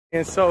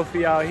And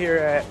Sophie out here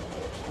at,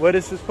 what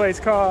is this place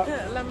called?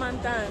 La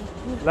Montagne.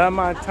 La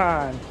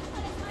Montagne,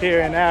 here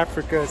in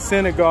Africa,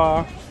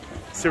 Senegal.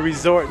 It's a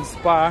resort and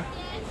spa.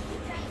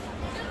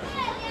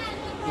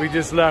 We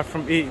just left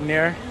from eating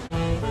there.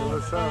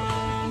 What's up?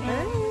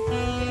 Hey.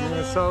 Me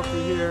and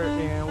Sophie here,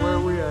 and where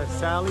we at?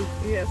 Sali?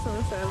 Yes,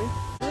 I'm Sally.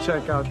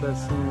 Check out that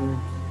scenery.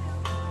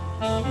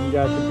 You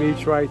got the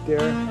beach right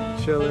there,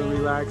 chilling,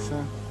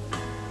 relaxing.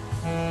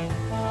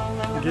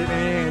 Getting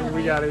in,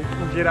 we gotta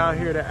get out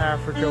here to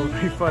Africa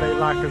before they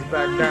lock us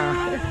back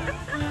down.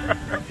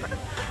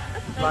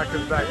 Lock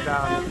us back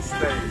down in the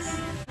States.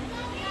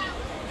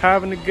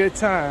 Having a good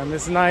time.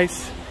 It's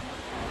nice.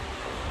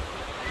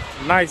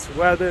 Nice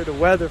weather. The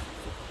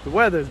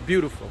weather is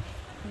beautiful,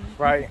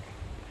 right?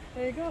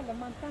 There you go, La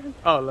Montagne.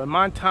 Oh, La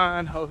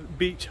Montagne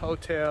Beach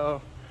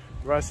Hotel,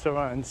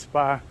 Restaurant and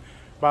Spa.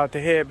 About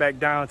to head back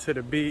down to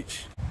the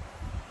beach.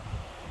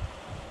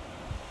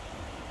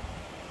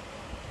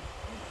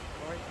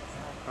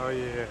 Oh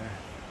yeah.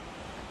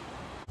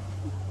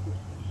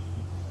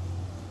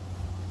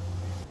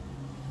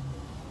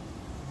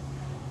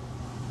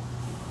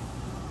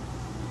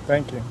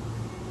 Thank you.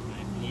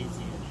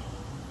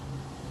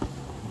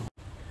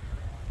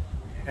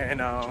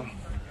 And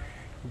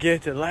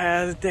get the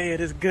last day of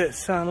this good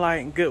sunlight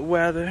and good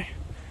weather.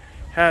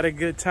 Had a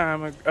good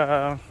time.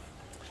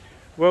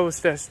 What was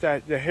that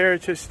statue? The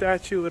heritage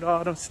statue with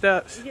all them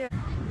steps? Yeah.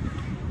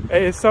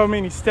 Hey, it's so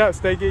many steps,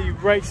 they give you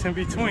breaks in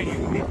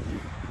between.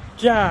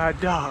 God,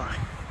 dog.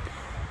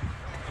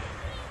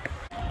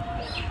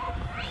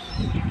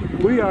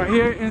 We are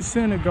here in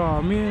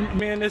Senegal. Me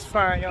and this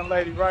fine young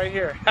lady right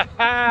here.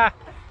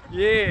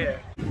 Yeah.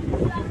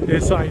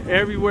 It's like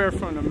everywhere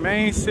from the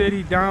main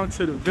city down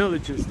to the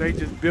villages. They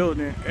just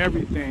building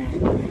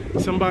everything.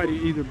 Somebody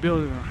either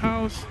building a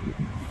house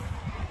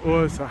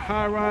or it's a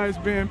high-rise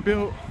being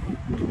built.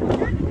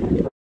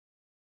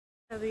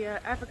 The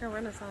African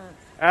Renaissance.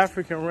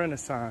 African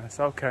Renaissance,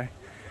 okay.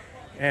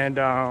 And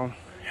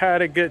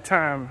had a good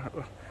time.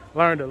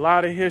 Learned a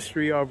lot of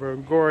history over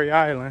Gory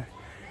Island.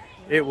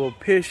 It will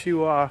piss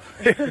you off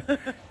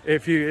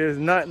if there's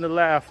nothing to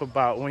laugh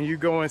about when you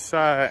go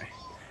inside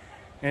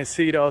and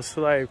see those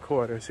slave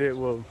quarters. It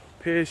will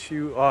piss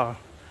you off.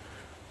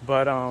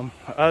 But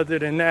other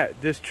than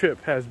that, this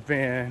trip has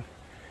been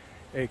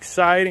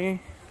exciting.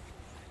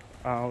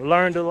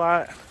 Learned a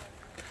lot.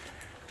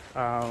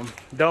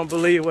 Don't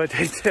believe what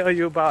they tell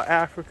you about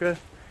Africa.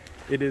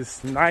 It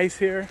is nice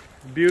here,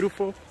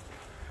 beautiful.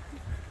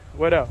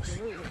 What else?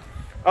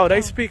 Oh,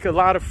 they speak a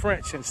lot of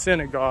French in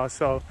Senegal,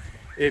 so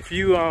if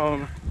you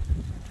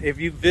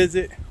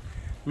visit,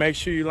 make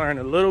sure you learn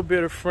a little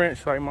bit of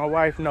French. Like my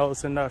wife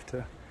knows enough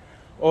to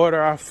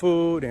order our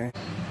food and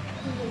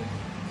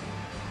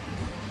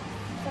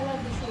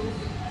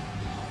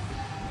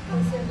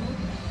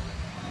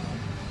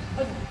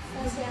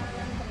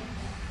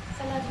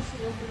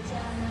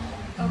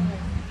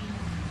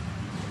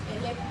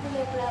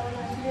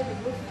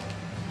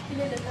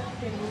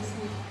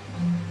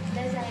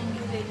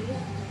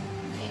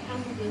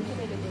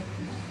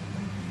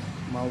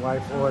my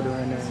wife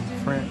ordering in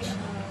French.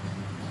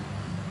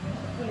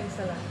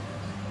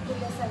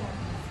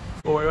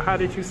 Or how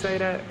did you say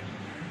that?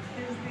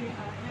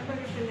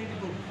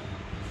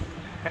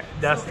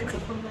 That's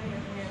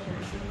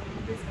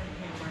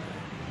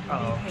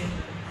oh,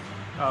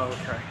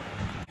 okay.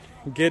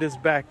 Get us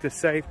back to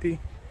safety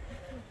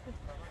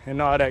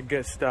and all that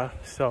good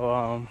stuff.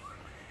 So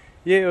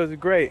yeah, it was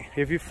great.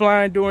 If you're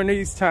flying during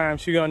these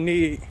times, you're gonna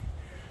need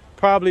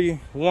probably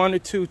 1 or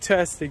 2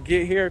 tests to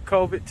get here,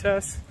 COVID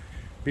tests,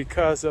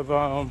 because of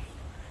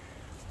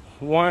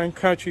one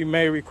country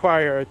may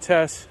require a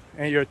test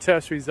and your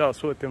test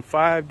results within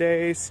 5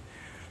 days.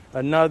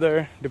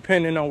 Another,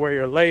 depending on where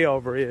your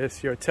layover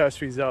is, your test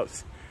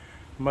results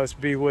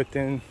must be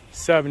within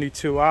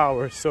 72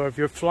 hours. So if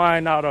you're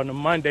flying out on a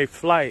Monday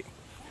flight,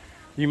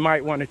 you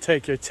might want to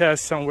take your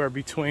test somewhere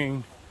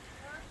between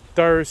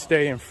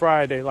Thursday and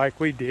Friday like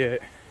we did.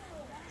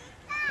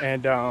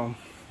 And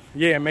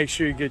yeah, make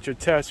sure you get your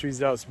test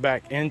results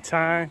back in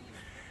time.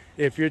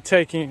 If you're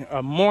taking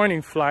a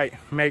morning flight,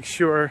 make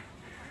sure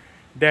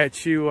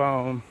that you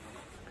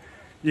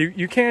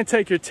can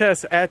take your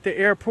test at the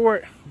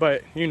airport,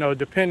 but you know,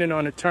 depending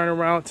on the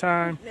turnaround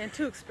time. And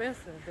too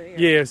expensive.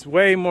 Yeah, it's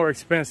way more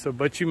expensive,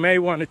 but you may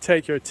want to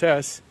take your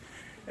test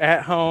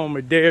at home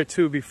a day or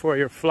two before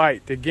your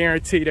flight to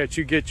guarantee that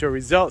you get your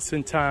results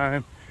in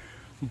time.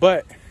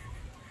 But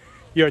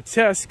your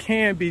test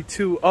can be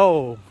too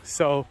old.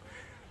 So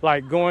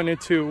like going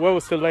into, what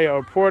was the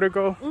layover?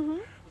 Portugal? Mm-hmm.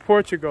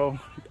 Portugal,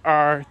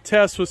 our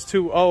test was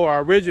too old, our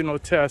original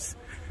test.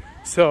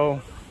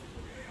 So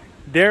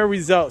their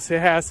results, it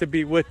has to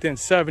be within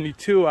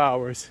 72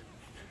 hours.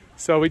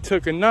 So we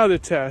took another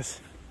test.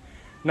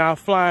 Now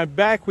flying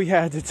back, we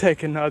had to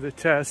take another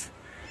test.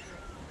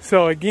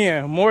 So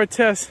again, more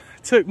tests,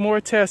 took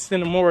more tests than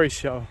the Maury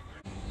show.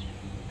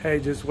 Hey,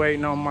 just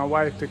waiting on my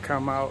wife to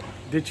come out.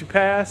 Did you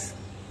pass?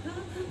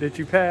 Did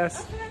you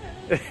pass?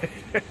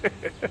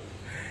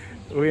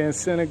 We're in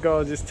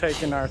Senegal just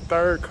taking our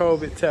 3rd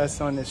COVID test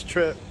on this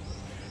trip.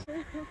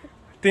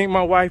 think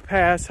my wife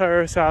passed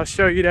her, so I'll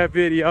show you that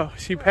video.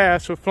 She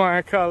passed with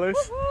flying colors.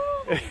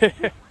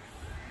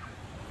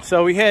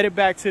 So we headed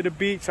back to the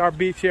beach, our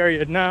beach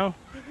area now.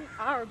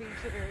 Our beach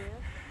area.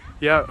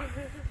 Yep.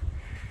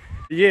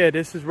 Yeah,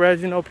 this is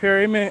Reginald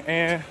Perryman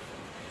and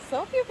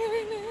Sophie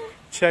Perryman.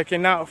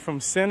 Checking out from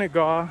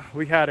Senegal.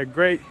 We had a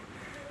great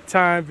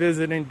time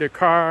visiting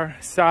Dakar,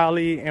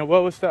 Sali, and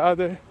what was the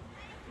other?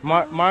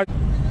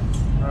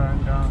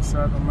 Riding down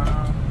 7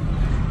 Mile.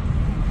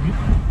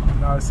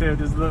 No, it said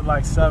this looked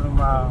like 7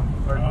 Mile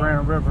or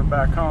Grand River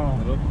back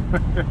home.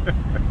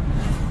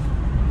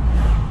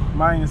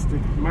 minus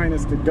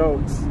the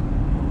goats.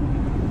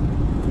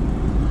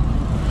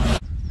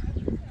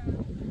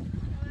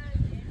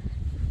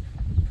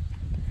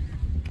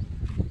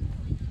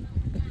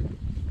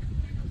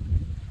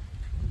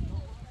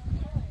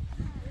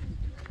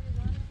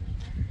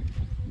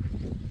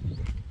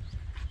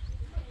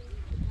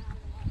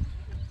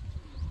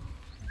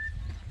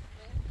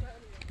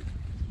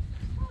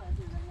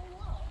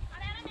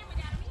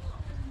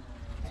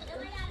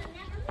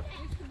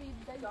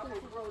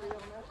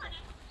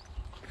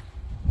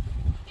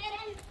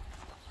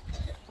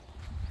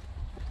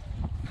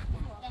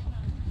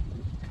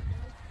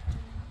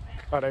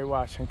 Are they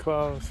washing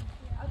clothes?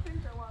 I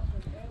think they're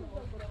watching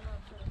animals, but I'm not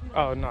sure.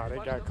 Oh no, they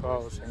got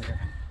clothes in there.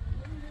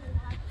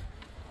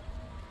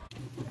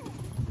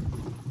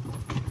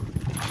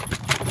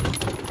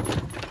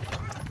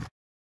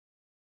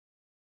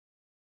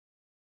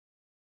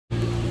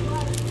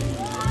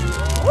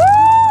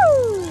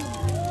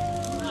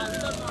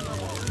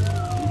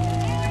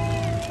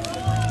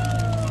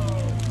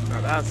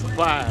 Now that's a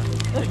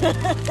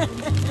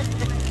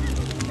vibe.